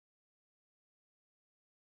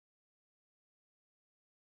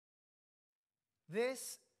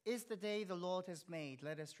This is the day the Lord has made.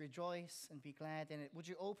 Let us rejoice and be glad in it. Would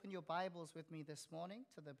you open your Bibles with me this morning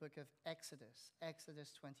to the book of Exodus?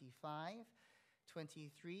 Exodus 25,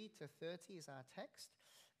 23 to 30 is our text.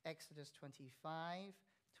 Exodus 25,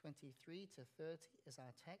 23 to 30 is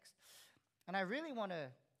our text. And I really want to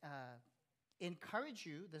encourage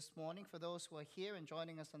you this morning, for those who are here and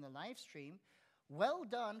joining us on the live stream, well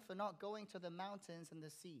done for not going to the mountains and the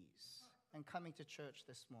seas and coming to church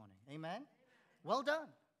this morning. Amen? Well done.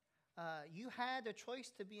 You had a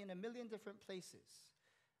choice to be in a million different places,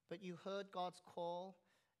 but you heard God's call,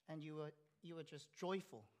 and you were just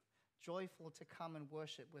joyful to come and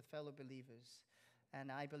worship with fellow believers.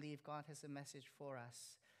 And I believe God has a message for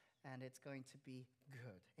us, and it's going to be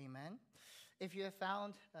good. Amen? If you have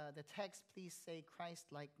found the text, please say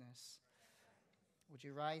Christ-likeness. Would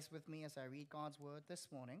you rise with me as I read God's word this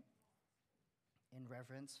morning in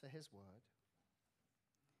reverence for his word?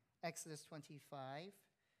 Exodus 25,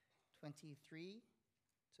 23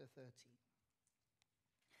 to 30.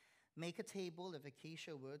 Make a table of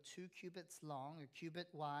acacia wood, 2 cubits long, a cubit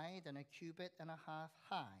wide, and a cubit and a half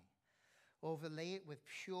high. Overlay it with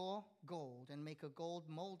pure gold, and make a gold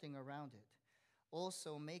molding around it.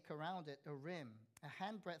 Also make around it a rim, a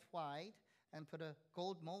handbreadth wide, and put a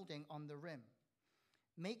gold molding on the rim.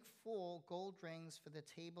 Make 4 gold rings for the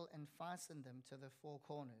table and fasten them to the 4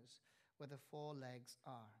 corners where the 4 legs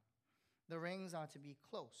are. The rings are to be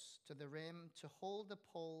close to the rim to hold the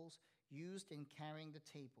poles used in carrying the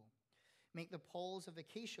table. Make the poles of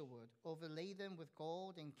acacia wood, overlay them with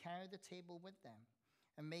gold, and carry the table with them.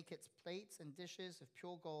 And make its plates and dishes of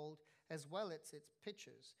pure gold, as well as its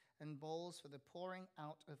pitchers and bowls for the pouring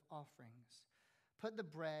out of offerings. Put the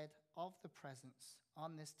bread of the presence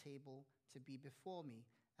on this table to be before me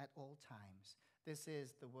at all times. This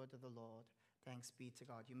is the word of the Lord. Thanks be to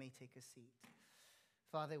God. You may take a seat.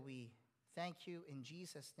 Father, we thank you in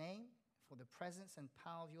Jesus' name for the presence and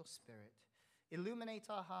power of your Spirit. Illuminate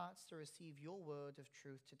our hearts to receive your word of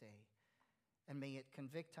truth today. And may it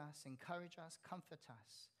convict us, encourage us, comfort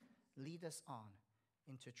us, lead us on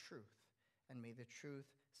into truth. And may the truth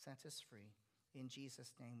set us free. In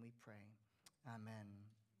Jesus' name we pray. Amen.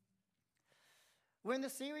 We're in the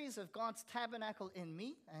series of God's Tabernacle in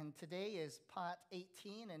Me, and today is part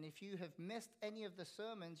 18. And if you have missed any of the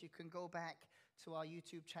sermons, you can go back to our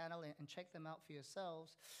YouTube channel and check them out for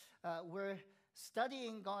yourselves. We're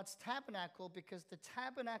studying God's tabernacle because the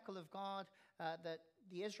tabernacle of God that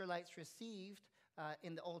the Israelites received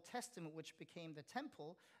in the Old Testament, which became the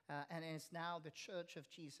temple and is now the church of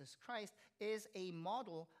Jesus Christ, is a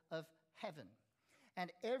model of heaven. And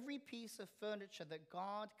every piece of furniture that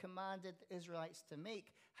God commanded the Israelites to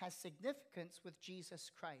make has significance with Jesus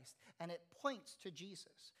Christ. And it points to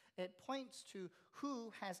Jesus. It points to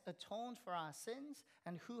who has atoned for our sins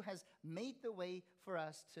and who has made the way for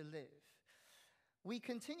us to live. We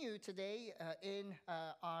continue today in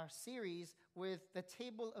our series with the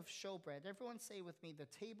table of showbread. Everyone say with me, the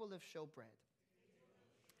table of showbread.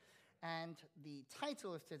 And the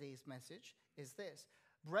title of today's message is this: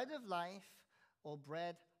 Bread of Life or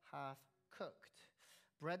Bread Half Cooked.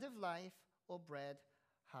 Bread of life or bread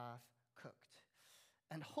half cooked.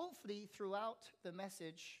 And hopefully throughout the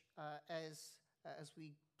message, as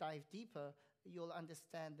we dive deeper, you'll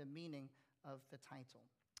understand the meaning of the title.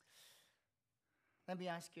 Let me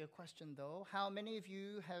ask you a question though. How many of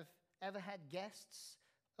you have ever had guests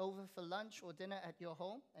over for lunch or dinner at your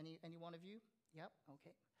home? Any one of you? Yep,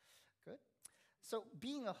 okay, good. So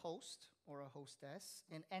being a host or a hostess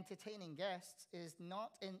in entertaining guests is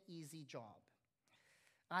not an easy job.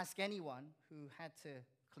 Ask anyone who had to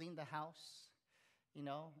clean the house, and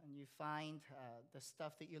you find the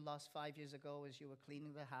stuff that you lost 5 years ago as you were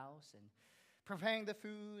cleaning the house and preparing the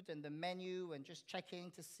food and the menu and just checking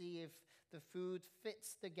to see if the food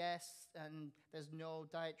fits the guests and there's no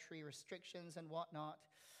dietary restrictions and whatnot.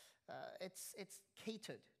 It's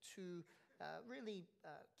catered to really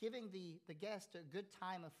giving the guest a good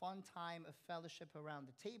time, a fun time of fellowship around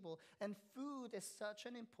the table. And food is such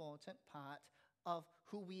an important part of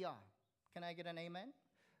who we are. Can I get an amen?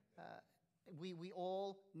 We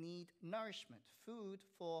all need nourishment, food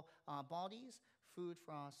for our bodies, food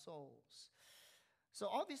for our souls. So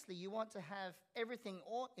obviously you want to have everything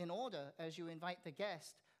in order as you invite the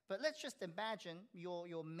guest. But let's just imagine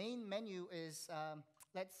your main menu is,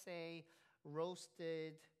 let's say,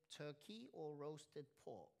 roasted turkey or roasted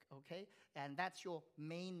pork, okay? And that's your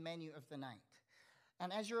main menu of the night.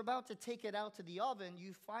 And as you're about to take it out to the oven,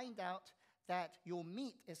 you find out that your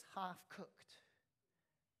meat is half cooked.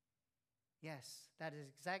 Yes, that is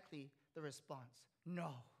exactly the response. No,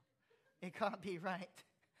 it can't be right.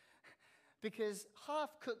 Because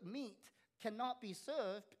half-cooked meat cannot be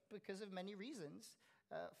served because of many reasons.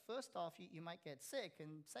 First off, you might get sick,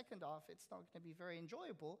 and second off, it's not going to be very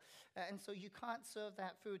enjoyable, and so you can't serve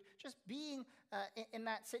that food. Just being in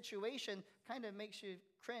that situation kind of makes you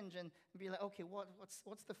cringe and be like, okay,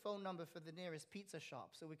 what's the phone number for the nearest pizza shop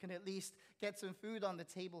so we can at least get some food on the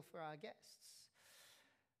table for our guests?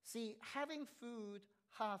 See, having food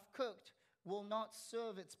half-cooked will not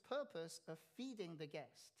serve its purpose of feeding the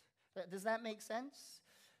guest. Does that make sense?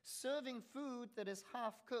 Serving food that is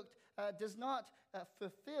half-cooked does not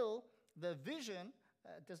fulfill the vision,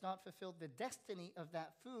 does not fulfill the destiny of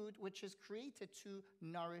that food, which is created to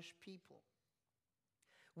nourish people.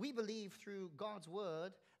 We believe through God's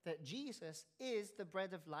word that Jesus is the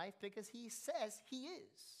bread of life because he says he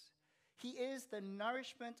is. He is the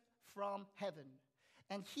nourishment from heaven.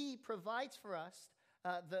 And he provides for us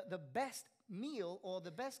the best meal or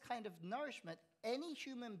the best kind of nourishment any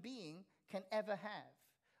human being can ever have.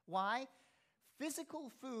 Why?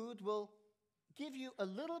 Physical food will give you a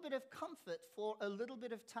little bit of comfort for a little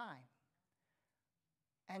bit of time.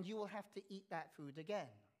 And you will have to eat that food again.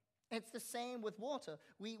 It's the same with water.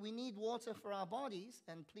 We need water for our bodies,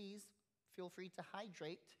 and please feel free to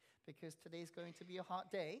hydrate because today's going to be a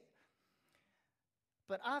hot day.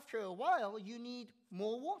 But after a while, you need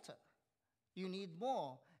more water. You need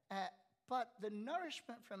more. But the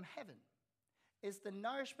nourishment from heaven is the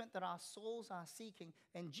nourishment that our souls are seeking,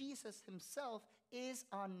 and Jesus himself is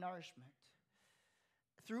our nourishment.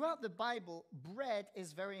 Throughout the Bible, bread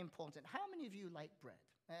is very important. How many of you like bread?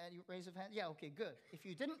 You raise your hand? Yeah, okay, good. If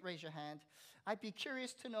you didn't raise your hand, I'd be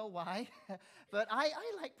curious to know why. But I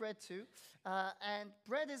like bread too, and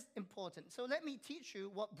bread is important. So let me teach you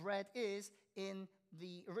what bread is in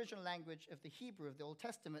the original language of the Hebrew of the Old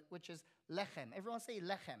Testament, which is lechem. Everyone say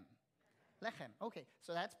lechem. Lechem. Okay,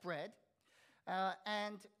 so that's bread.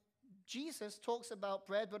 And Jesus talks about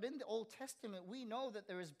bread, but in the Old Testament, we know that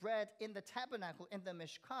there is bread in the tabernacle, in the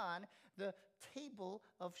Mishkan. The table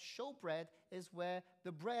of showbread is where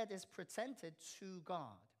the bread is presented to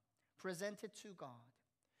God. Presented to God.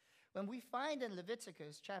 When we find in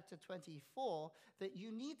Leviticus chapter 24 that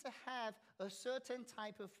you need to have a certain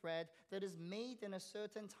type of bread that is made in a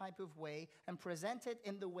certain type of way and presented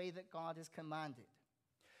in the way that God has commanded.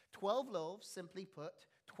 12 loaves, simply put,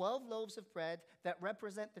 12 loaves of bread that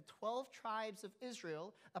represent the 12 tribes of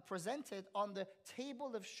Israel are presented on the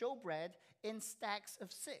table of showbread in stacks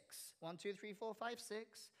of 6. 1, 2, 3, 4, 5,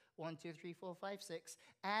 6. 1, 2, 3, 4, 5, 6.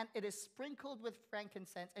 And it is sprinkled with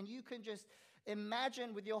frankincense. And you can just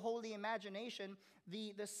imagine with your holy imagination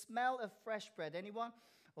the smell of fresh bread. Anyone?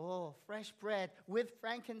 Oh, fresh bread with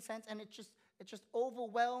frankincense. And it just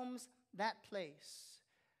overwhelms that place.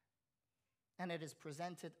 And it is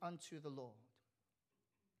presented unto the Lord.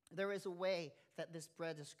 There is a way that this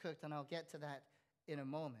bread is cooked, and I'll get to that in a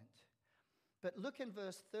moment. But look in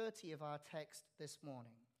verse 30 of our text this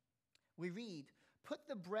morning. We read, "Put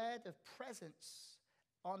the bread of presence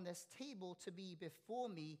on this table to be before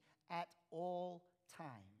me at all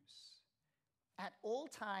times." At all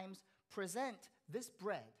times, present this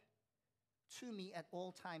bread to me at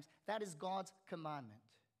all times. That is God's commandment.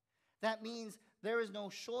 That means there is no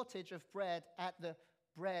shortage of bread at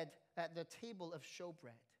the table of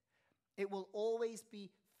showbread. It will always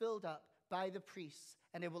be filled up by the priests,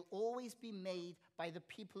 and it will always be made by the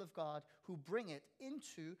people of God who bring it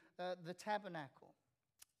into the tabernacle.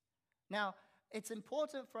 Now, it's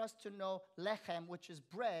important for us to know lechem, which is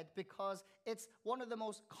bread, because it's one of the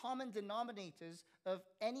most common denominators of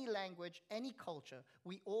any language, any culture.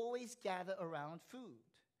 We always gather around food.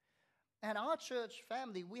 And our church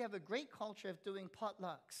family, we have a great culture of doing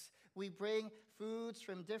potlucks. We bring foods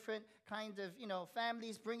from different kind of,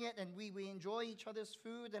 families bring it, and we enjoy each other's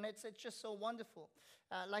food, and it's just so wonderful.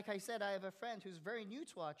 Like I said, I have a friend who's very new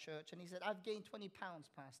to our church, and he said, "I've gained 20 pounds,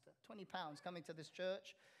 Pastor, 20 pounds coming to this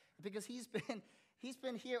church," because he's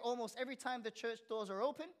been here almost every time the church doors are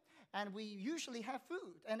open, and we usually have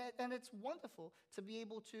food, and it's wonderful to be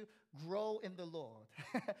able to grow in the Lord,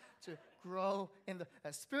 to grow in the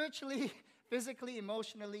spiritually, physically,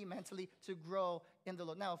 emotionally, mentally, to grow in the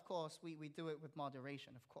Lord. Now, of course, we do it with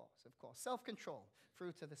moderation, of course. Self-control,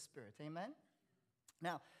 fruit of the Spirit, amen?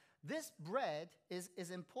 Now, this bread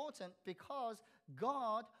is important because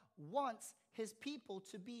God wants his people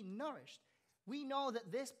to be nourished. We know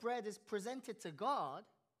that this bread is presented to God,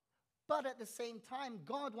 but at the same time,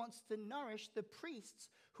 God wants to nourish the priests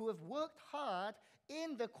who have worked hard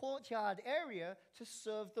in the courtyard area to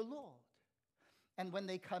serve the Lord. And when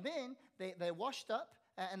they come in, they're washed up,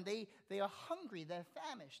 and they are hungry, they're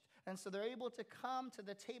famished. And so they're able to come to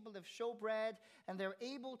the table of showbread, and they're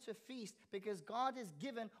able to feast because God has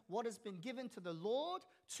given what has been given to the Lord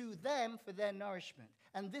to them for their nourishment.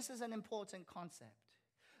 And this is an important concept.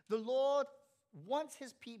 The Lord wants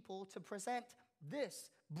his people to present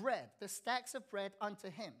this bread, the stacks of bread, unto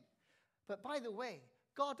him. But by the way,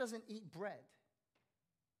 God doesn't eat bread.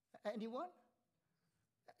 Anyone?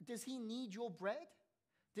 Does he need your bread?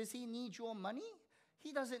 Does he need your money?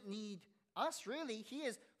 He doesn't need us, really. He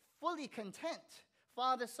is fully content.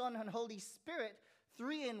 Father, Son, and Holy Spirit,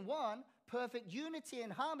 3 in 1, perfect unity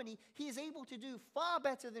and harmony. He is able to do far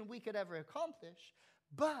better than we could ever accomplish.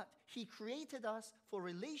 But he created us for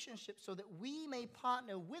relationship so that we may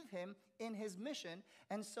partner with him in his mission.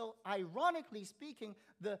 And so, ironically speaking,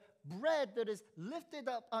 the bread that is lifted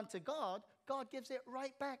up unto God, God gives it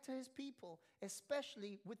right back to his people,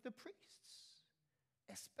 especially with the priests.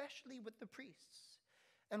 Especially with the priests.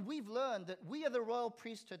 And we've learned that we are the royal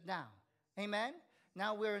priesthood now. Amen?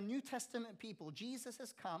 Now we're a New Testament people. Jesus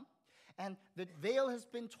has come, and the veil has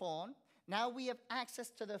been torn. Now we have access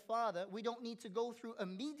to the Father. We don't need to go through a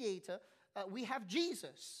mediator. We have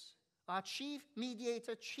Jesus, our chief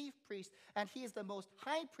mediator, chief priest, and he is the most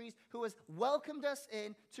high priest who has welcomed us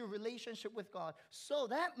into relationship with God. So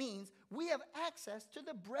that means we have access to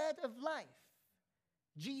the bread of life,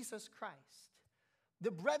 Jesus Christ.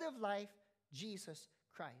 The bread of life, Jesus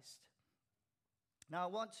Christ. Now I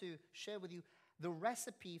want to share with you the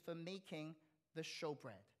recipe for making the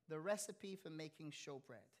showbread. The recipe for making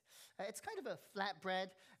showbread. It's kind of a flat bread,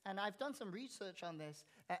 and I've done some research on this.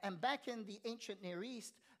 And back in the ancient Near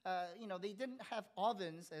East, they didn't have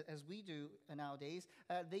ovens as we do nowadays.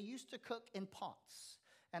 They used to cook in pots,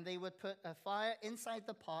 and they would put a fire inside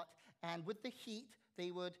the pot, and with the heat, they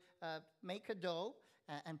would make a dough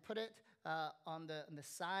and put it on the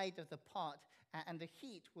side of the pot, and the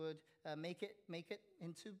heat would make it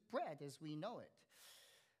into bread as we know it.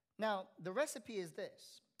 Now, the recipe is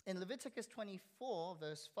this. In Leviticus 24,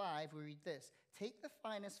 verse 5, we read this. Take the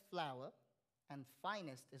finest flour, and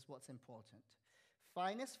finest is what's important.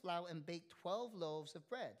 Finest flour, and bake 12 loaves of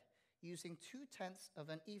bread, using 2/10 of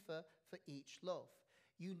an ephah for each loaf.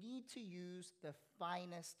 You need to use the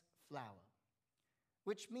finest flour,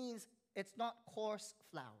 which means it's not coarse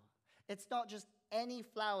flour. It's not just any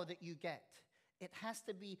flour that you get. It has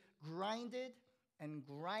to be grinded and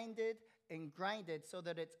grinded and grinded so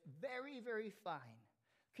that it's very, very fine.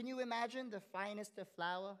 Can you imagine the finest of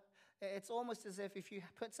flour? It's almost as if you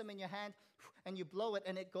put some in your hand and you blow it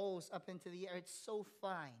and it goes up into the air. It's so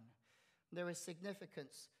fine. There is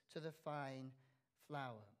significance to the fine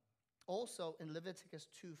flour. Also in Leviticus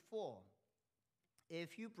 2:4,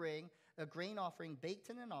 if you bring a grain offering baked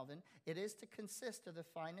in an oven, it is to consist of the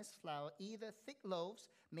finest flour, either thick loaves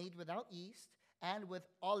made without yeast and with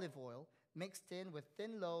olive oil, mixed in with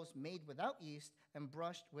thin loaves made without yeast and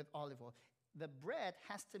brushed with olive oil. The bread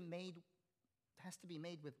has to be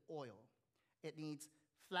made with oil. It needs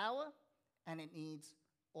flour and it needs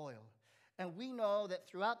oil. And we know that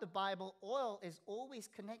throughout the Bible, oil is always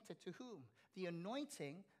connected to whom? The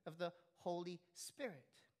anointing of the Holy Spirit.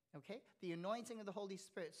 Okay? The anointing of the Holy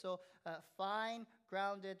Spirit. So fine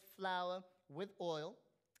grounded flour with oil.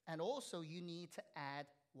 And also you need to add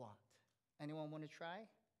what? Anyone want to try?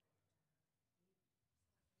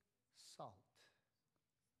 Salt.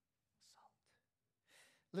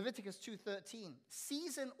 Leviticus 2:13,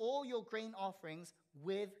 season all your grain offerings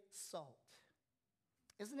with salt.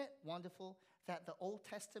 Isn't it wonderful that the Old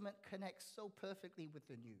Testament connects so perfectly with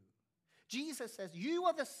the New? Jesus says, you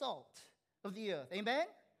are the salt of the earth. Amen?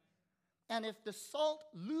 And if the salt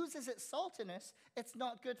loses its saltiness, it's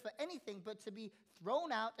not good for anything but to be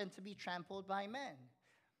thrown out and to be trampled by men.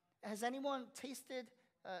 Has anyone tasted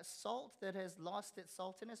salt that has lost its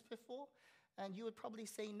saltiness before? And you would probably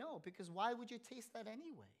say no, because why would you taste that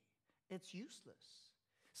anyway? It's useless.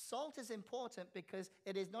 Salt is important because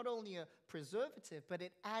it is not only a preservative, but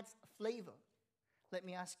it adds flavor. Let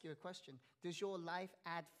me ask you a question. Does your life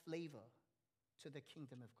add flavor to the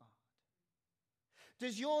kingdom of God?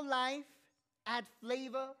 Does your life add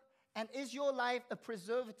flavor? And is your life a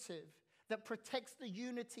preservative that protects the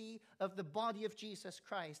unity of the body of Jesus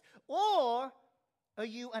Christ? Or are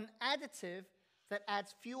you an additive that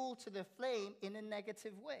adds fuel to the flame in a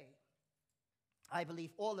negative way? I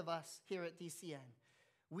believe all of us here at DCN,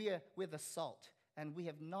 we're the salt, and we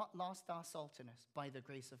have not lost our saltiness by the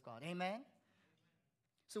grace of God. Amen?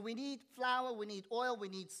 So we need flour, we need oil, we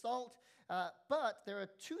need salt, but there are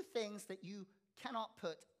two things that you cannot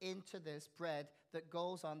put into this bread that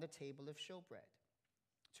goes on the table of showbread.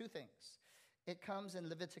 Two things. It comes in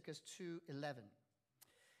Leviticus 2:11.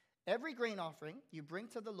 Every grain offering you bring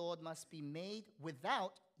to the Lord must be made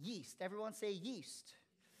without yeast. Everyone say yeast.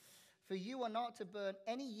 For you are not to burn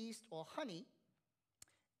any yeast or honey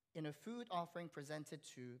in a food offering presented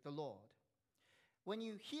to the Lord. When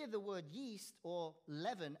you hear the word yeast or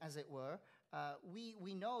leaven, as it were,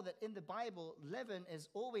 we know that in the Bible, leaven is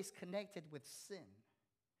always connected with sin.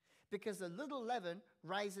 Because a little leaven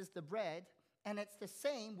rises the bread, and it's the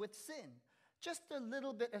same with sin. Just a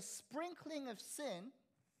little bit, a sprinkling of sin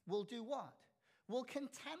will do what? Will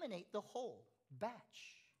contaminate the whole batch.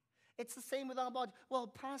 It's the same with our body. Well,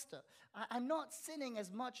 Pastor, I'm not sinning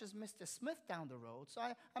as much as Mr. Smith down the road, so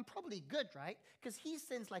I'm probably good, right? Because he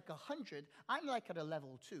sins like 100. I'm like at a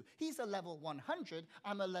level 2. He's a level 100.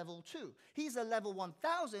 I'm a level 2. He's a level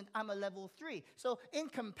 1,000. I'm a level 3. So in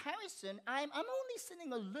comparison, I'm only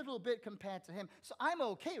sinning a little bit compared to him. So I'm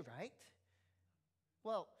okay, right?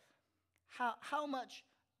 Well, how much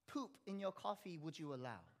poop in your coffee would you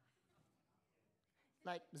allow?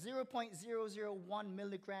 Like 0.001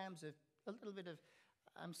 milligrams of a little bit of,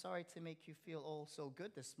 I'm sorry to make you feel all so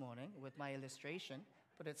good this morning with my illustration,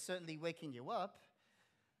 but it's certainly waking you up.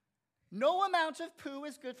 No amount of poo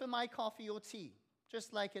is good for my coffee or tea,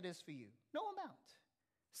 just like it is for you. No amount.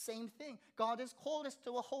 Same thing. God has called us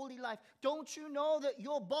to a holy life. Don't you know that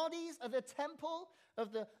your bodies are the temple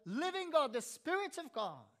of the living God, the Spirit of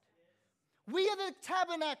God? We are the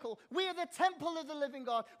tabernacle. We are the temple of the living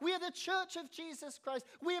God. We are the church of Jesus Christ.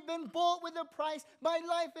 We have been bought with a price. My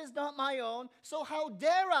life is not my own. So how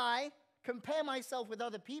dare I compare myself with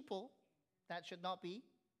other people? That should not be.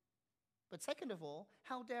 But second of all,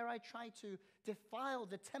 how dare I try to defile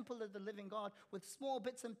the temple of the living God with small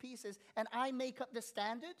bits and pieces, and I make up the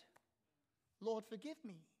standard? Lord, forgive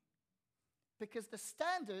me. Because the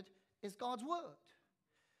standard is God's word.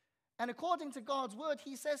 And according to God's word,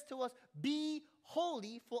 he says to us, be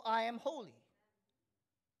holy, for I am holy.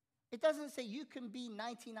 It doesn't say you can be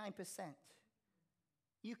 99%.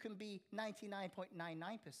 You can be 99.99%.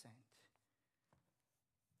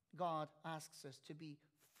 God asks us to be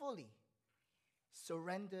fully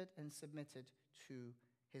surrendered and submitted to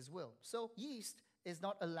his will. So yeast is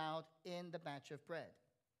not allowed in the batch of bread.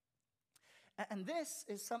 And this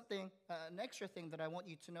is something, an extra thing that I want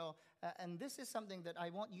you to know, and this is something that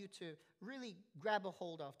I want you to really grab a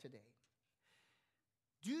hold of today.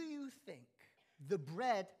 Do you think the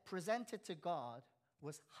bread presented to God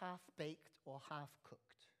was half-baked or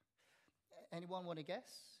half-cooked? Anyone want to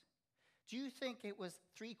guess? Do you think it was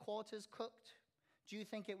 3/4 cooked? Do you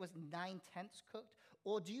think it was 9/10 cooked?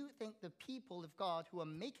 Or do you think the people of God who are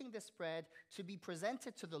making this bread to be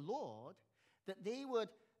presented to the Lord, that they would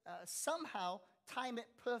somehow time it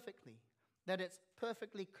perfectly, that it's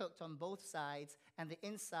perfectly cooked on both sides and the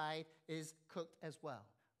inside is cooked as well?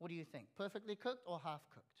 What do you think? Perfectly cooked or half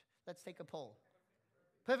cooked? Let's take a poll.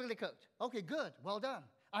 Perfectly cooked. Okay, good. Well done.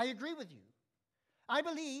 I agree with you. I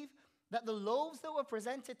believe that the loaves that were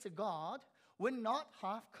presented to God were not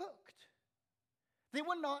half cooked. They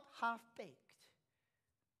were not half baked.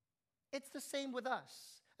 It's the same with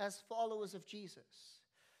us as followers of Jesus.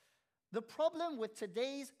 The problem with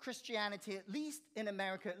today's Christianity, at least in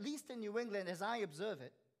America, at least in New England, as I observe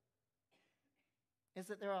it, is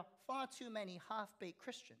that there are far too many half-baked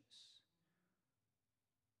Christians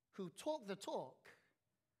who talk the talk,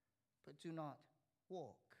 but do not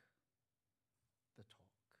walk the talk.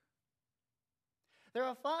 There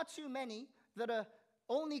are far too many that are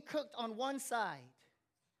only cooked on one side,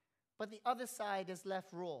 but the other side is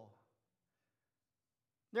left raw.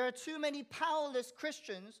 There are too many powerless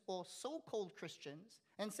Christians, or so-called Christians,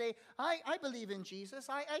 and say, I believe in Jesus,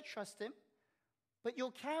 I trust him, but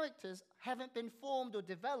your characters haven't been formed or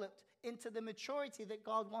developed into the maturity that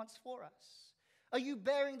God wants for us. Are you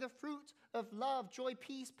bearing the fruit of love, joy,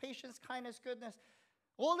 peace, patience, kindness, goodness?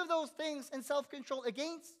 All of those things and self-control.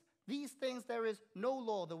 Against these things there is no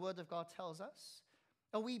law, the word of God tells us.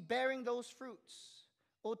 Are we bearing those fruits,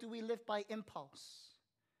 or do we live by impulse?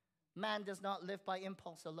 Man does not live by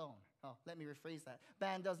impulse alone. Oh, let me rephrase that.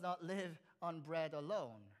 Man does not live on bread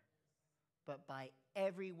alone, but by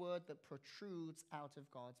every word that protrudes out of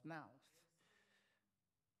God's mouth.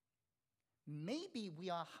 Maybe we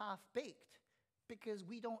are half-baked because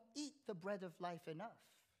we don't eat the bread of life enough.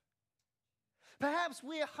 Perhaps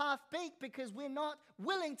we're half-baked because we're not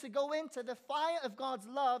willing to go into the fire of God's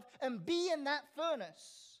love and be in that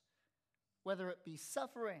furnace, whether it be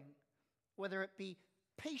suffering, whether it be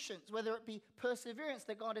patience, whether it be perseverance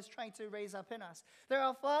that God is trying to raise up in us. There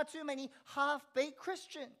are far too many half-baked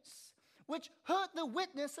Christians, which hurt the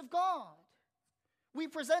witness of God. We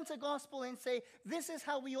present a gospel and say, this is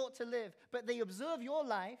how we ought to live, but they observe your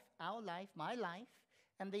life, our life, my life,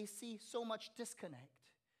 and they see so much disconnect.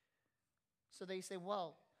 So they say,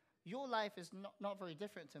 well, your life is not very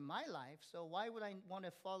different to my life, so why would I want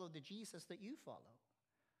to follow the Jesus that you follow?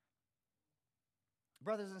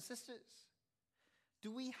 Brothers and sisters,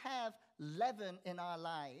 do we have leaven in our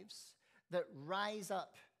lives that rise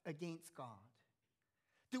up against God?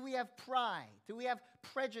 Do we have pride? Do we have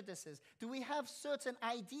prejudices? Do we have certain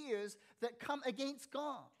ideas that come against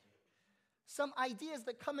God? Some ideas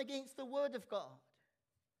that come against the Word of God?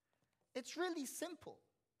 It's really simple.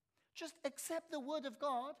 Just accept the Word of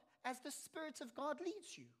God as the Spirit of God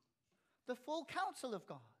leads you, the full counsel of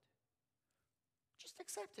God. Just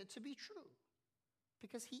accept it to be true,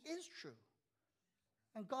 because He is true.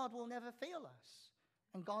 And God will never fail us.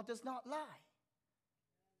 And God does not lie.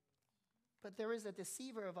 But there is a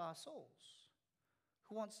deceiver of our souls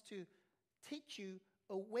who wants to take you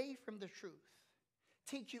away from the truth,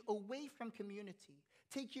 take you away from community,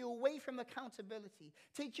 take you away from accountability,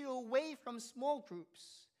 take you away from small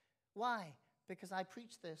groups. Why? Because I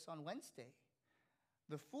preached this on Wednesday.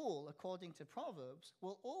 The fool, according to Proverbs,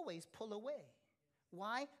 will always pull away.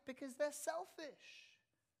 Why? Because they're selfish,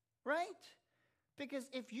 right? Because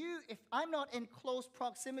if I'm not in close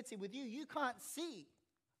proximity with you, you can't see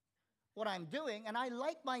what I'm doing, and I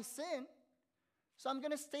like my sin, so I'm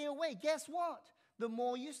going to stay away. Guess what? The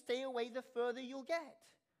more you stay away, the further you'll get.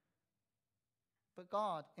 But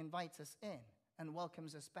God invites us in and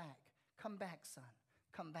welcomes us back. Come back, son.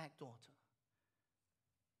 Come back, daughter.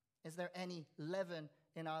 Is there any leaven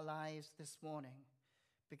in our lives this morning?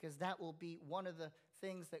 Because that will be one of the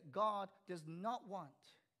things that God does not want.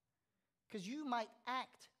 Because you might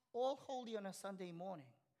act all holy on a Sunday morning,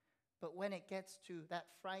 but when it gets to that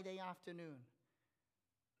Friday afternoon,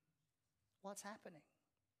 what's happening?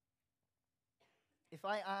 If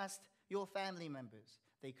I asked your family members,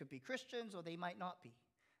 they could be Christians or they might not be,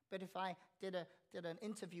 but if I did an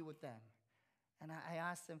interview with them, and I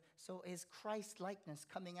asked them, so is Christ-likeness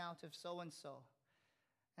coming out of so-and-so?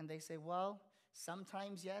 And they say, well,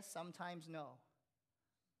 sometimes yes, sometimes no.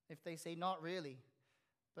 If they say not really,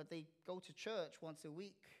 but they go to church once a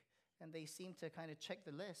week, and they seem to kind of check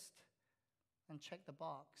the list and check the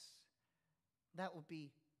box, that would be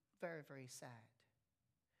very, very sad.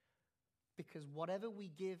 Because whatever we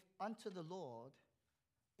give unto the Lord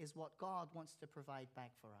is what God wants to provide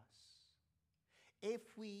back for us. If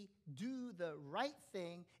we do the right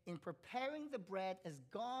thing in preparing the bread as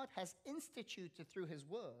God has instituted through His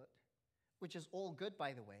Word, which is all good,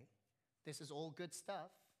 by the way, this is all good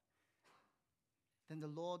stuff, then the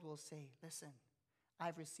Lord will say, listen,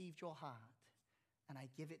 I've received your heart, and I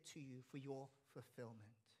give it to you for your fulfillment.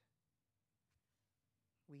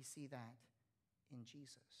 We see that in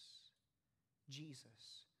Jesus.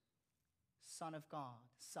 Jesus, Son of God,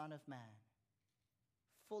 Son of man,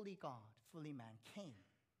 fully God, fully man, came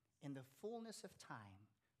in the fullness of time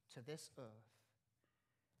to this earth.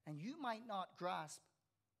 And you might not grasp,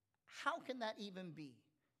 how can that even be?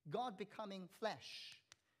 God becoming flesh.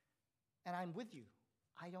 And I'm with you.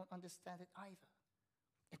 I don't understand it either.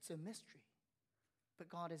 It's a mystery. But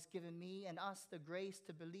God has given me and us the grace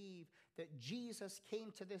to believe that Jesus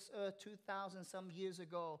came to this earth 2,000 some years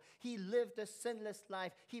ago. He lived a sinless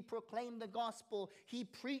life. He proclaimed the gospel. He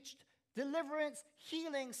preached deliverance,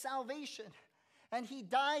 healing, salvation. And He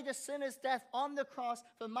died a sinner's death on the cross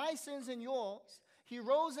for my sins and yours. He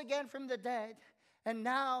rose again from the dead. And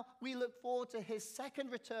now we look forward to His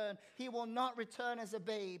second return. He will not return as a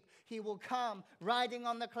babe. He will come riding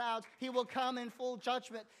on the clouds. He will come in full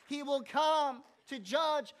judgment. He will come to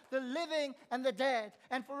judge the living and the dead.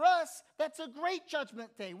 And for us, that's a great judgment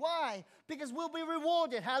day. Why? Because we'll be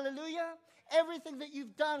rewarded. Hallelujah. Everything that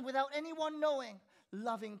you've done without anyone knowing,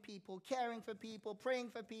 loving people, caring for people, praying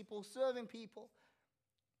for people, serving people,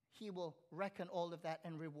 He will reckon all of that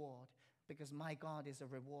and reward, because my God is a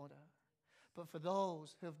rewarder. But for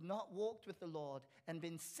those who have not walked with the Lord and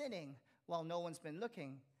been sinning while no one's been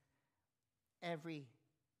looking, every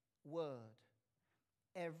word,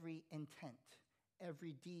 every intent,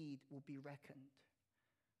 every deed will be reckoned.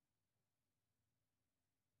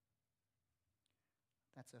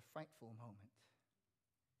 That's a frightful moment.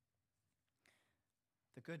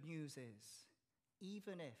 The good news is,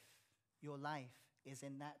 even if your life is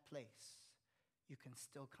in that place, you can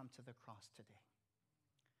still come to the cross today.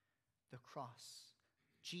 The cross,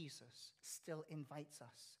 Jesus still invites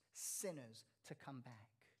us, sinners, to come back,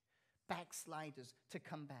 backsliders to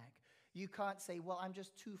come back. You can't say, well, I'm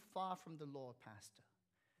just too far from the Lord, Pastor.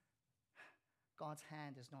 God's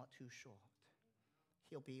hand is not too short.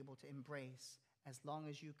 He'll be able to embrace as long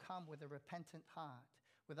as you come with a repentant heart,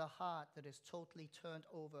 with a heart that is totally turned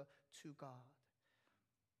over to God.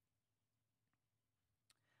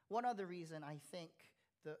 One other reason I think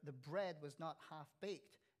the bread was not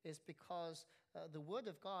half-baked is because the Word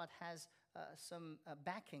of God has some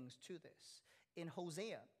backings to this. In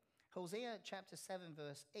Hosea chapter 7,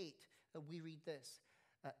 verse 8, we read this.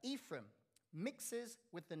 Ephraim mixes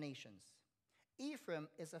with the nations. Ephraim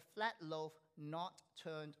is a flat loaf not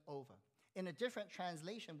turned over. In a different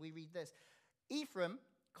translation, we read this. Ephraim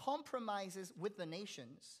compromises with the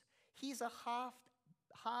nations. He's a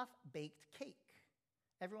half-baked cake.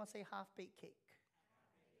 Everyone say half-baked cake.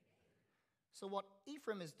 So what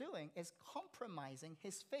Ephraim is doing is compromising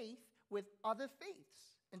his faith with other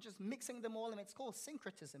faiths and just mixing them all. And it's called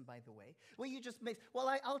syncretism, by the way, where you just mix. Well,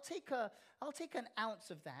 I'll take an ounce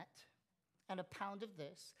of that and a pound of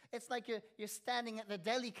this. It's like you're standing at the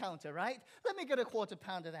deli counter, right? Let me get a quarter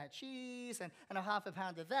pound of that cheese and a half a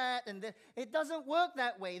pound of that. And it doesn't work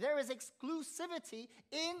that way. There is exclusivity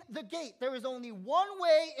in the gate. There is only one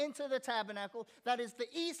way into the tabernacle. That is the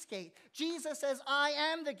east gate. Jesus says, I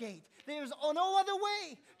am the gate. There's no other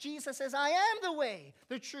way. Jesus says, I am the way,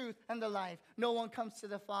 the truth, and the life. No one comes to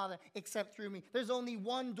the Father except through me. There's only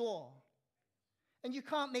one door. And you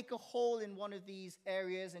can't make a hole in one of these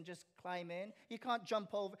areas and just climb in. You can't jump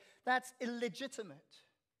over. That's illegitimate.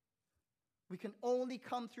 We can only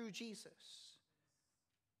come through Jesus.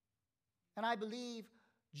 And I believe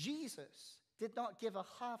Jesus did not give a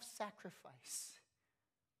half sacrifice.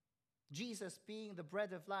 Jesus, being the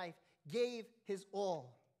bread of life, gave his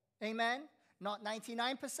all. Amen? Not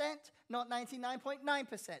 99%, not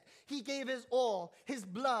 99.9%. He gave his all, his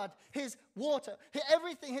blood, his water,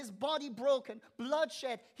 everything, his body broken, blood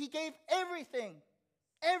shed. He gave everything,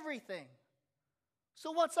 everything.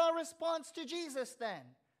 So what's our response to Jesus then?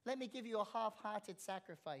 Let me give you a half-hearted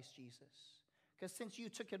sacrifice, Jesus. Because since you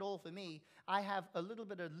took it all for me, I have a little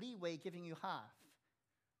bit of leeway giving you half.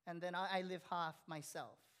 And then I live half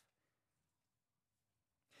myself.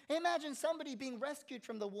 Imagine somebody being rescued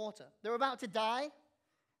from the water. They're about to die.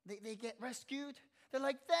 They get rescued. They're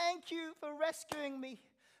like, thank you for rescuing me.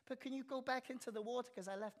 But can you go back into the water because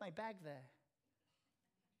I left my bag there?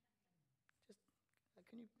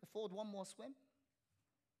 Can you afford one more swim?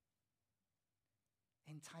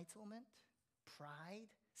 Entitlement, pride,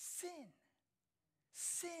 sin.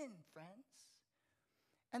 Sin, friends.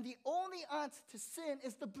 And the only answer to sin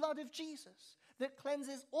is the blood of Jesus that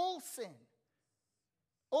cleanses all sin.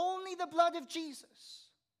 Only the blood of Jesus.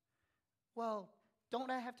 Well, don't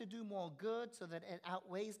I have to do more good so that it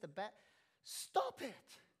outweighs the bad? Stop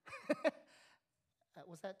it.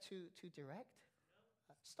 Was that too direct?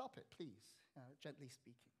 Stop it, please, gently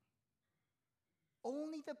speaking.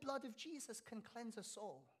 Only the blood of Jesus can cleanse a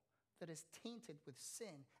soul that is tainted with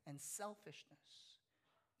sin and selfishness.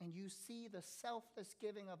 And you see the selfless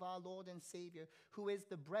giving of our Lord and Savior, who is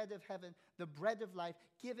the bread of heaven, the bread of life,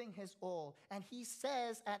 giving his all. And he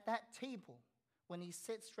says at that table, when he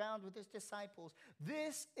sits round with his disciples,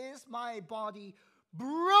 this is my body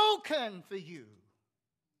broken for you.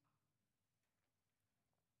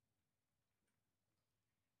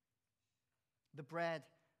 The bread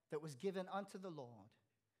that was given unto the Lord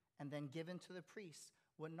and then given to the priests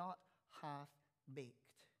were not half-baked.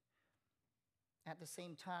 At the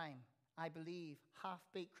same time, I believe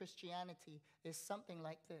half-baked Christianity is something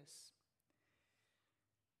like this.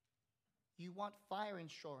 You want fire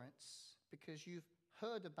insurance because you've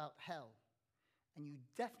heard about hell, and you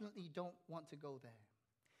definitely don't want to go there.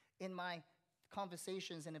 In my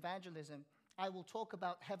conversations in evangelism, I will talk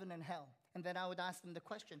about heaven and hell, and then I would ask them the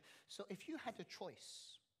question, so if you had a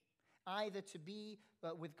choice, either to be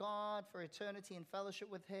with God for eternity in fellowship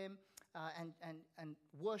with him, and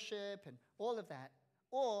worship and all of that,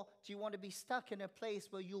 or do you want to be stuck in a place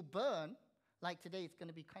where you'll burn, like today it's going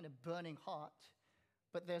to be kind of burning hot,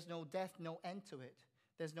 but there's no death, no end to it.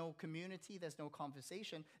 There's no community, there's no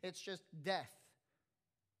conversation, it's just death,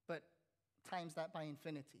 but times that by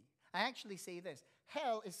infinity. I actually say this,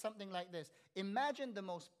 hell is something like this. Imagine the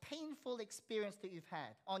most painful experience that you've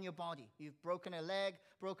had on your body. You've broken a leg,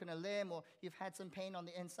 broken a limb, or you've had some pain on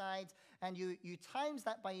the insides, and you times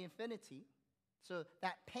that by infinity, so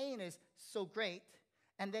that pain is so great,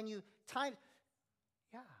 and then you times,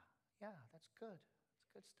 yeah, that's good. It's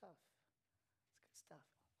good stuff. It's good stuff.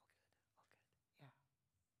 All good,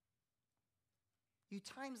 yeah. You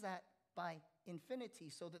times that by infinity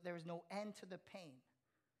so that there is no end to the pain.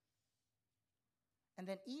 And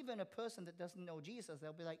then even a person that doesn't know Jesus,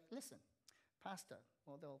 they'll be like, listen, Pastor,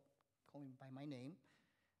 well, they'll call me by my name,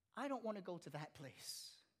 I don't want to go to that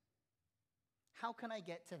place. How can I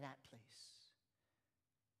get to that place?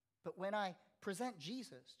 But when I present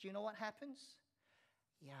Jesus, do you know what happens?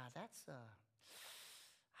 Yeah, that's,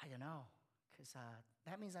 I don't know, because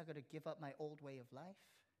that means I've got to give up my old way of life.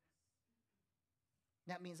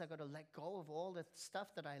 That means I got to let go of all the stuff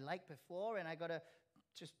that I liked before, and I got to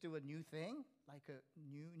just do a new thing, like a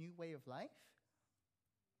new way of life.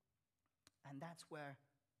 And that's where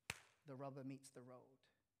the rubber meets the road.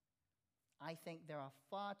 I think there are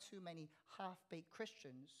far too many half-baked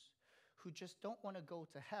Christians who just don't want to go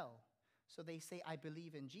to hell. So they say, I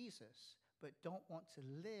believe in Jesus, but don't want to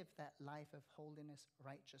live that life of holiness,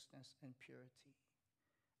 righteousness, and purity.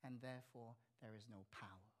 And therefore, there is no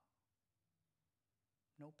power.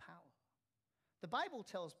 No power. The Bible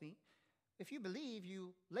tells me, if you believe,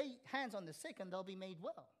 you lay hands on the sick and they'll be made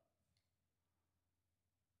well.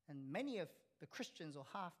 And many of the Christians or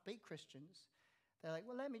half-baked Christians, they're like,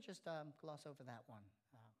 well, let me just gloss over that one.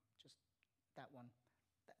 Just that one.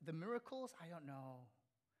 The miracles, I don't know.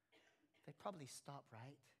 They probably stop,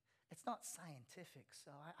 right? It's not scientific,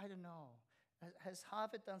 so I don't know. Has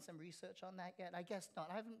Harvard done some research on that yet? I guess not.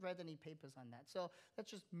 I haven't read any papers on that. So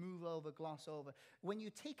let's just move over, gloss over. When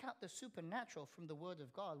you take out the supernatural from the Word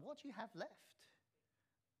of God, what do you have left?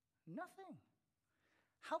 Nothing.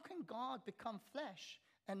 How can God become flesh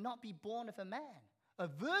and not be born of a man? A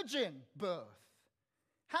virgin birth.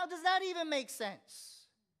 How does that even make sense?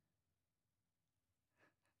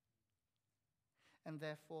 And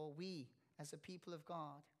therefore, we, as a people of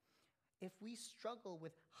God, if we struggle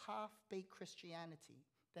with half-baked Christianity,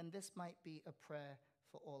 then this might be a prayer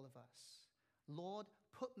for all of us. Lord,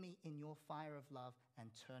 put me in your fire of love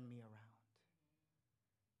and turn me around.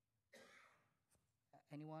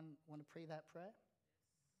 Anyone want to pray that prayer?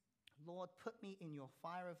 Lord, put me in your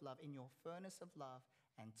fire of love, in your furnace of love,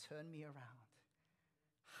 and turn me around.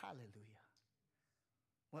 Hallelujah.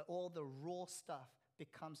 Where all the raw stuff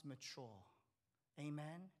becomes mature.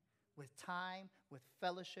 Amen. With time, with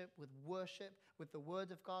fellowship, with worship, with the Word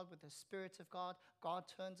of God, with the Spirit of God, God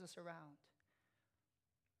turns us around.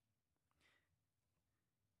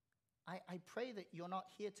 I pray that you're not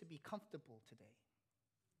here to be comfortable today.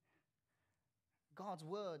 God's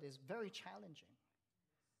Word is very challenging,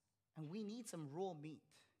 and we need some raw meat.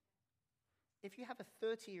 If you have a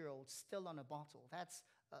 30-year-old still on a bottle, that's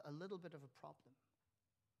a little bit of a problem.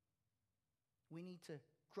 We need to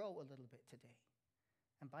grow a little bit today.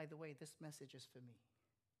 And by the way, this message is for me.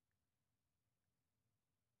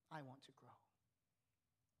 I want to grow.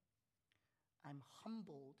 I'm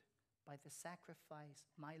humbled by the sacrifice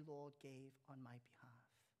my Lord gave on my behalf.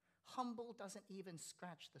 Humble doesn't even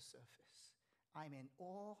scratch the surface. I'm in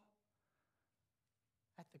awe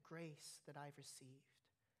at the grace that I've received.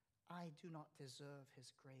 I do not deserve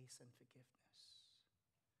his grace and forgiveness.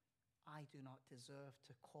 I do not deserve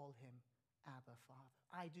to call him Abba, Father.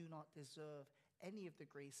 I do not deserve any of the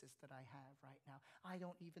graces that I have right now. I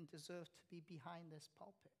don't even deserve to be behind this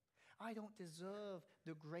pulpit. I don't deserve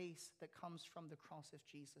the grace that comes from the cross of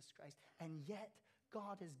Jesus Christ. And yet,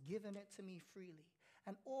 God has given it to me freely.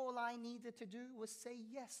 And all I needed to do was say,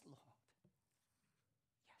 yes, Lord.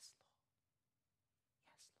 Yes, Lord.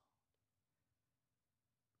 Yes, Lord.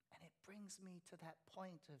 And it brings me to that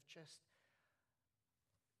point of just,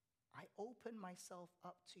 I open myself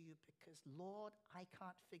up to you because, Lord, I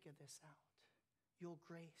can't figure this out. Your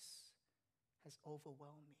grace has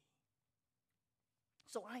overwhelmed me.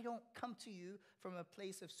 So I don't come to you from a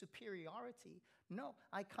place of superiority. No,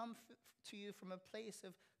 I come to you from a place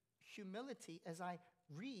of humility as I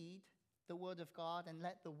read the Word of God and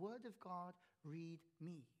let the Word of God read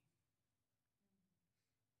me.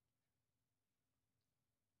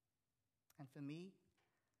 And for me,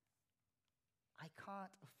 I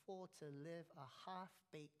can't afford to live a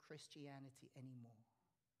half-baked Christianity anymore.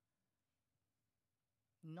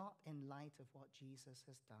 Not in light of what Jesus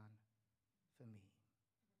has done for me.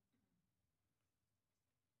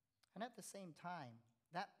 And at the same time,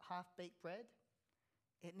 that half-baked bread,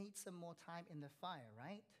 it needs some more time in the fire,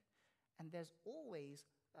 right? And there's always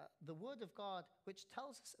the Word of God, which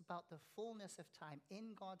tells us about the fullness of time,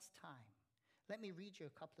 in God's time. Let me read you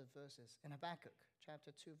a couple of verses in Habakkuk,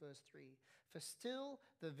 chapter 2, verse 3. For still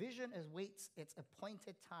the vision awaits its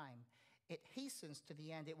appointed time. It hastens to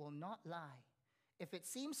the end. It will not lie. If it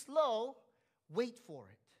seems slow, wait for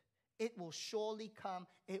it. It will surely come.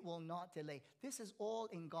 It will not delay. This is all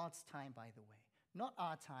in God's time, by the way. Not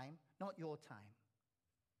our time, not your time.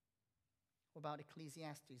 What about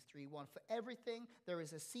Ecclesiastes 3:1? For everything there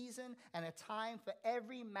is a season and a time for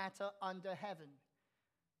every matter under heaven.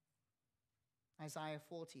 Isaiah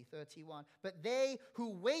 40:31. But they who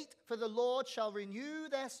wait for the Lord shall renew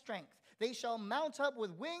their strength. They shall mount up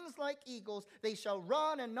with wings like eagles. They shall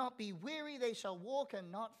run and not be weary. They shall walk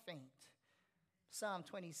and not faint. Psalm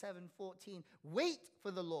 27:14. Wait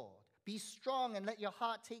for the Lord. Be strong and let your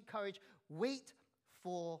heart take courage. Wait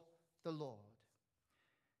for the Lord.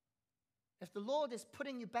 If the Lord is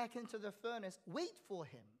putting you back into the furnace, wait for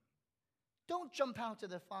him. Don't jump out of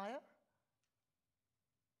the fire.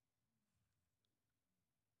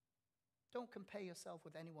 Don't compare yourself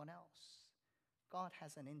with anyone else. God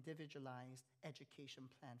has an individualized education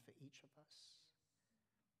plan for each of us.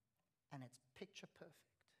 And it's picture perfect.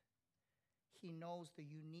 He knows the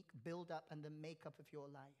unique build-up and the makeup of your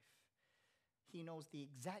life. He knows the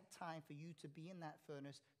exact time for you to be in that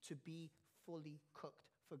furnace, to be fully cooked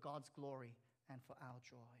for God's glory and for our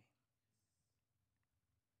joy.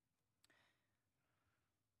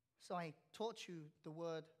 So I taught you the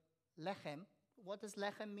word lechem. What does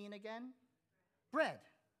lechem mean again? Bread.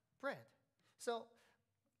 Bread. So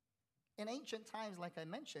in ancient times, like I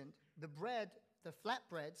mentioned, the bread, the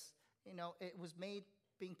flatbreads, it was made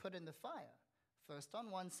being put in the fire. First on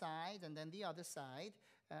one side and then the other side.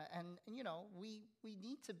 We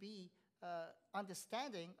need to be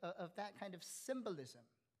understanding of that kind of symbolism.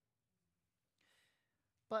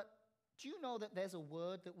 But do you know that there's a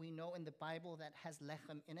word that we know in the Bible that has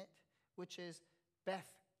lechem in it, which is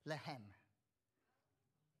Bethlehem?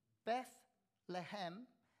 Bethlehem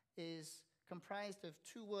is comprised of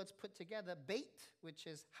two words put together, beit, which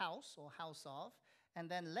is house or house of, and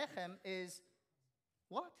then lechem is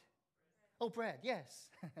what? Oh, bread, yes.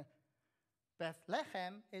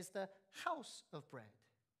 Bethlehem is the house of bread.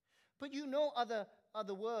 But you know other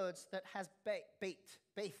words that has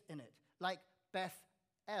beit in it, like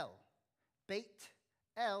Beth-El.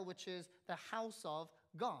 Beit-El, which is the house of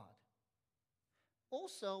God.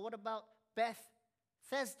 Also, what about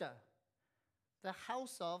Bethesda? The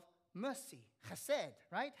house of mercy. Chesed,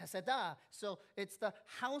 right? Chesedah. So it's the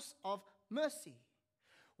house of mercy.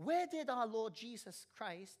 Where did our Lord Jesus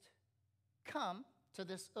Christ come to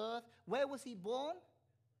this earth? Where was he born?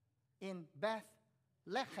 In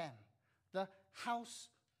Bethlehem, the house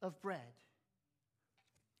of bread.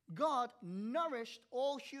 God nourished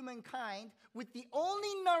all humankind with the only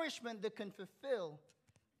nourishment that can fulfill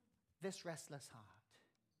this restless heart.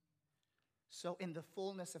 So in the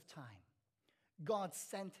fullness of time, God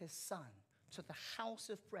sent his son to the house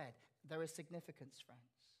of bread. There is significance, friends.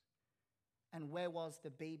 And where was the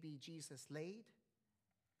baby Jesus laid?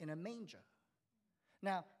 In a manger.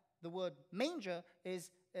 Now, the word manger is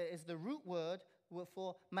the root word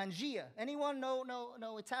for mangia. Anyone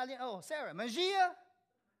know Italian? Oh, Sarah, mangia?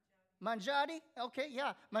 Mangiare? Okay,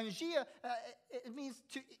 yeah. Mangia, it means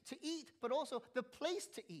to eat, but also the place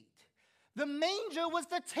to eat. The manger was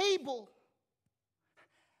the table.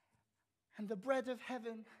 And the bread of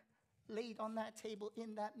heaven laid on that table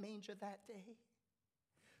in that manger that day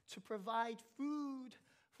to provide food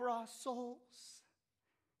for our souls.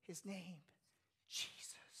 His name,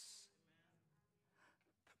 Jesus,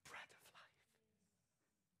 the bread of life.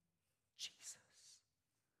 Jesus,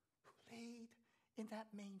 who laid in that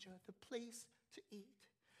manger, the place to eat,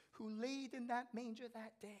 who laid in that manger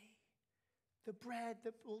that day, the bread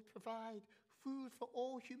that will provide food for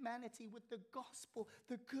all humanity with the gospel,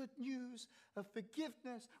 the good news of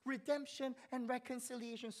forgiveness, redemption, and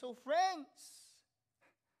reconciliation. So friends,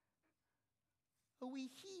 are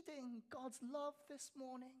we heeding God's love this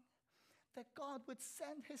morning? That God would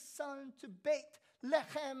send his son to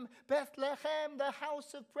Bethlehem, the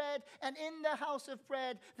house of bread. And in the house of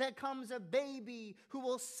bread, there comes a baby who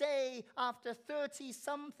will say after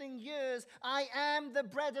 30-something years, I am the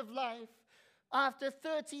bread of life. After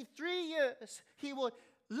 33 years, he would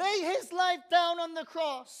lay his life down on the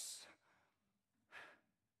cross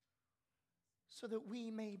so that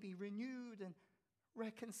we may be renewed and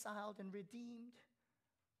reconciled and redeemed,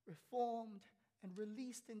 reformed, and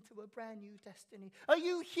released into a brand new destiny. Are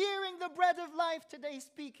you hearing the bread of life today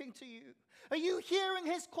speaking to you? Are you hearing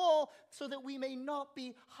his call so that we may not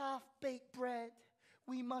be half-baked bread?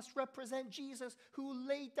 We must represent Jesus who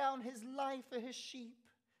laid down his life for his sheep.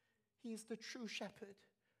 He is the true shepherd,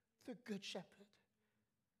 the good shepherd.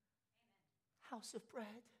 Amen. House of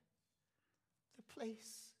bread, the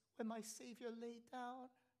place where my Savior laid down.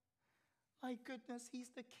 My goodness, he's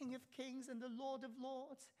the King of kings and the Lord of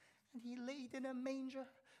lords. And he laid in a manger,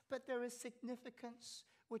 but there is significance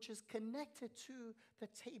which is connected to the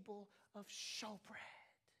table of showbread.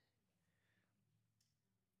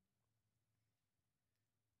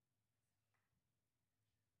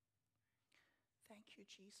 Thank you,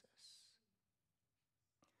 Jesus.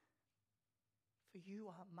 For you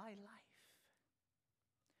are my life.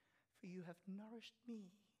 For you have nourished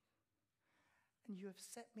me. And you have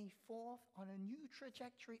set me forth on a new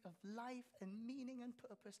trajectory of life and meaning and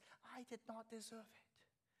purpose. I did not deserve it.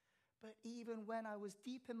 But even when I was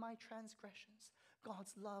deep in my transgressions,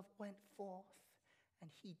 God's love went forth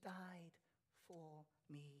and he died for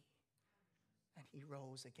me. And he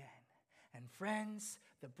rose again. And friends,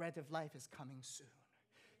 the bread of life is coming soon.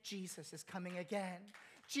 Jesus is coming again.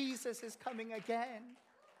 Jesus is coming again.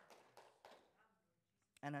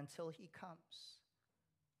 And until he comes,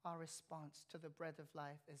 our response to the bread of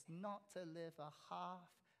life is not to live a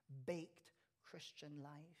half-baked Christian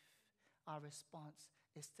life. Our response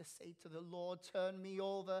is to say to the Lord, turn me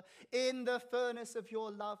over in the furnace of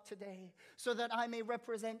your love today, so that I may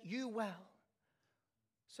represent you well,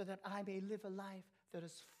 so that I may live a life that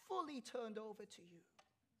is fully turned over to you.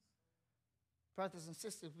 Brothers and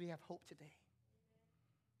sisters, we have hope today.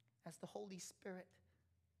 As the Holy Spirit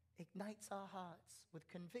ignites our hearts with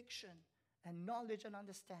conviction and knowledge and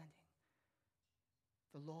understanding,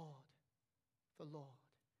 the Lord,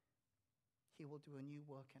 he will do a new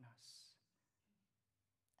work in us.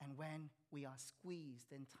 And when we are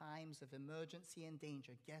squeezed in times of emergency and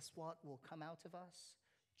danger, guess what will come out of us?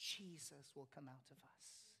 Jesus will come out of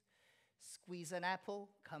us. Squeeze an apple,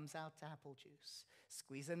 comes out apple juice.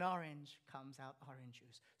 Squeeze an orange, comes out orange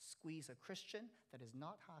juice. Squeeze a Christian that is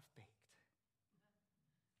not half-baked.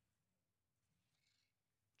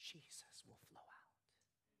 Jesus will flow out.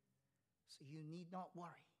 So you need not worry.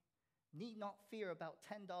 Need not fear about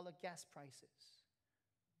 $10 gas prices.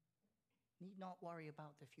 Need not worry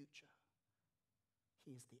about the future.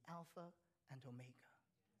 He is the Alpha and Omega,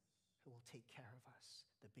 who will take care of us,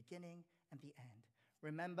 the beginning and the end.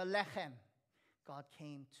 Remember lechem. God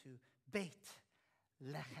came to beit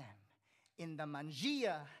lechem, in the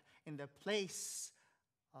mangia, in the place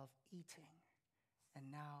of eating.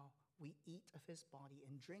 And now we eat of his body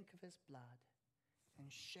and drink of his blood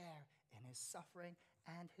and share in his suffering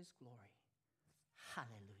and his glory.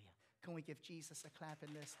 Hallelujah. Can we give Jesus a clap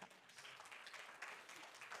in this house?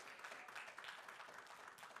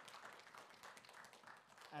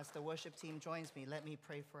 As the worship team joins me, let me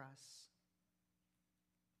pray for us.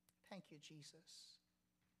 Thank you, Jesus,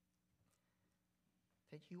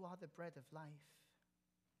 that you are the bread of life.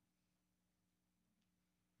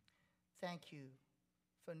 Thank you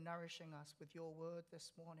for nourishing us with your word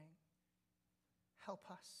this morning. Help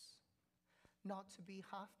us not to be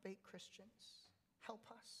half-baked Christians. Help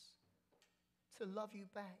us to love you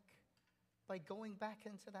back by going back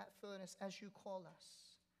into that furnace as you call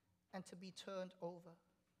us, and to be turned over.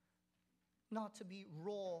 Not to be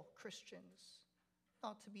raw Christians,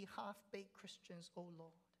 not to be half-baked Christians, O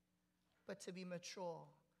Lord, but to be mature,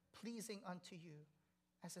 pleasing unto you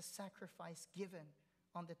as a sacrifice given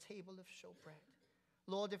on the table of showbread.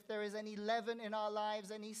 Lord, if there is any leaven in our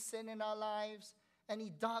lives, any sin in our lives,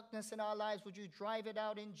 any darkness in our lives, would you drive it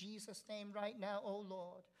out in Jesus' name right now, O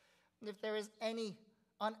Lord? And if there is any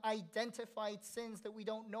unidentified sins that we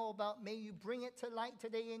don't know about, may you bring it to light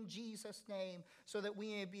today in Jesus' name, so that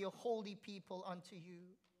we may be a holy people unto you.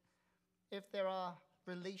 If there are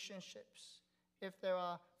relationships, if there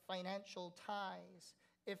are financial ties,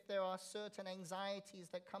 if there are certain anxieties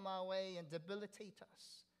that come our way and debilitate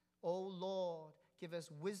us, oh Lord, give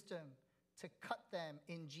us wisdom to cut them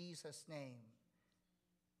in Jesus' name.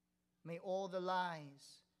 May all the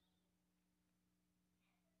lies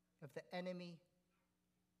of the enemy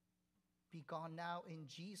be gone now in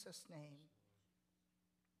Jesus' name,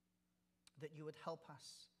 that you would help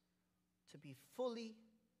us to be fully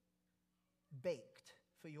baked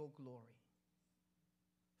for your glory,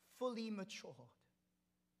 fully matured.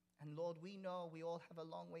 And Lord, we know we all have a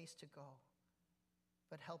long ways to go,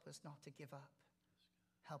 but help us not to give up.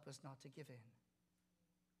 Help us not to give in.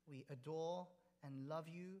 We adore and love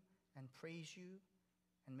you and praise you,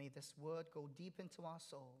 and may this word go deep into our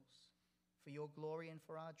souls for your glory and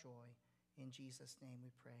for our joy. In Jesus' name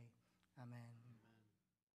we pray. Amen.